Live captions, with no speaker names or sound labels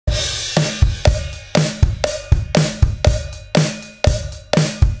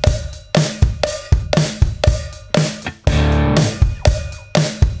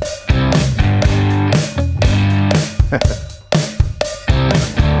That's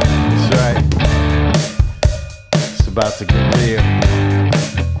right. It's about to get real.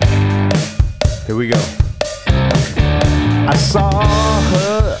 Here we go. I saw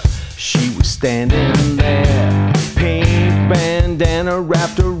her, she was standing there, pink bandana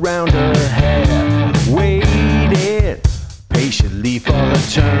wrapped around her hair, waited patiently for her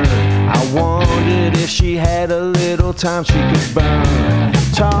turn. I wondered if she had a little time she could burn,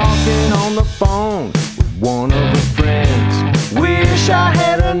 talking on the phone with one of her friends. Wish I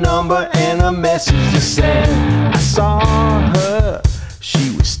had a number and a message to send. I saw her,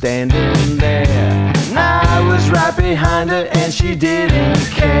 she was standing there, and I was right behind her and she didn't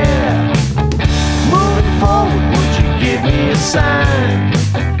care. Moving forward, would you give me a sign?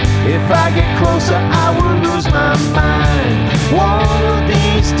 If I get closer, I will lose my mind. One of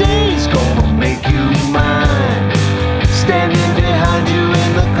these days, gonna make you mine. Standing behind you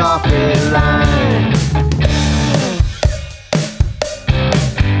in the coffee line.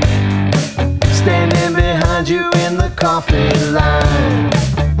 Standing behind you in the coffee line.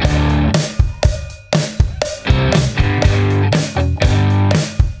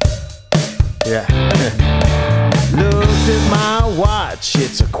 Yeah. Looked at my watch,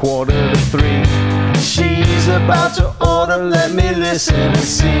 it's 2:45. She's about to order, let me listen and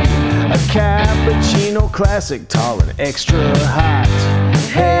see. A cappuccino classic, tall and extra hot.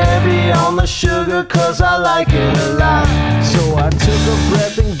 Heavy on the sugar, cause I like it a lot. So I took a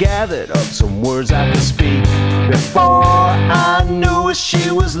breath and gathered up some words I could speak. Before I knew it,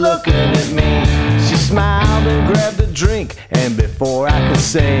 she was looking at me. She smiled and grabbed a drink, and before I could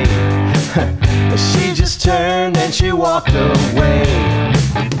say, she just turned and she walked away.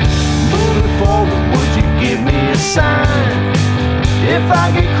 Moving forward, would you give me a sign? If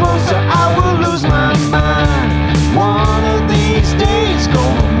I get closer, I will lose my mind. One of these days,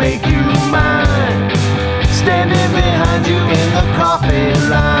 gonna make you mine. Standing behind you in the coffee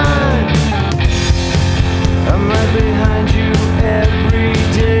line. I'm right behind you every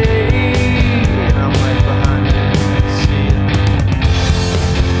day, and I'm right behind you, see it.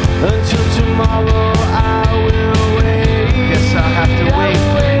 Until tomorrow I will wait. Guess I'll have to wait.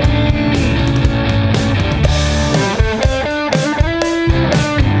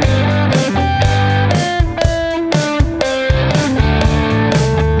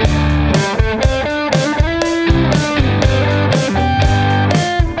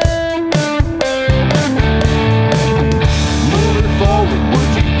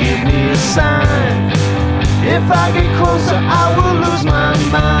 If I get closer, I will lose my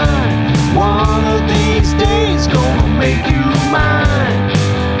mind. One of these days, gonna make you mine.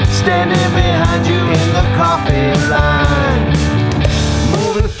 Standing behind you in the coffee line.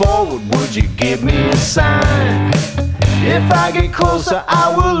 Moving forward, would you give me a sign? If I get closer,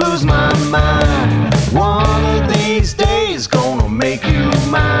 I will lose my mind. One of these days, gonna make you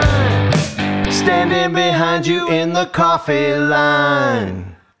mine. Standing behind you in the coffee line.